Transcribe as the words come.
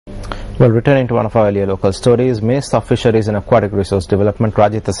Well, returning to one of our earlier local stories, Minister of Fisheries and Aquatic Resource Development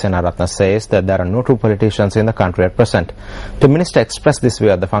Rajitha Senaratna says that there are no true politicians in the country at present. The minister expressed this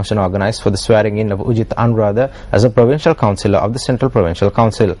view at the function organised for the swearing-in of Ujit Anuradha as a provincial councillor of the Central Provincial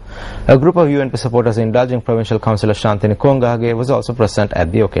Council. A group of UNP supporters indulging Provincial Councillor Shantini Kongahage was also present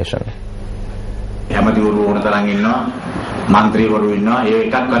at the occasion.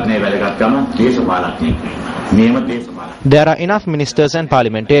 There are enough ministers and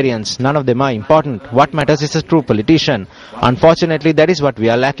parliamentarians. None of them are important. What matters is a true politician. Unfortunately, that is what we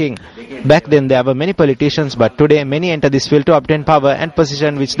are lacking. Back then there were many politicians, but today many enter this field to obtain power and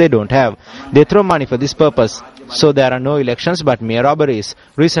position which they don't have. They throw money for this purpose. So there are no elections but mere robberies.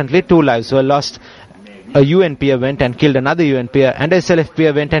 Recently 2 lives were lost. A UNP went and killed another UNP, and a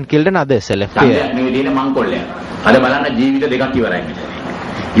SLF went and killed another SLF.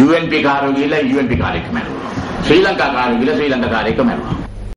 UNP කාරෝ ගිහලා UNP කාර්යයක් මැරුවා. ශ්‍රී ලංකා කාරෝ ගිහලා ශ්‍රී ලංකා කාර්යයක් මැරුවා.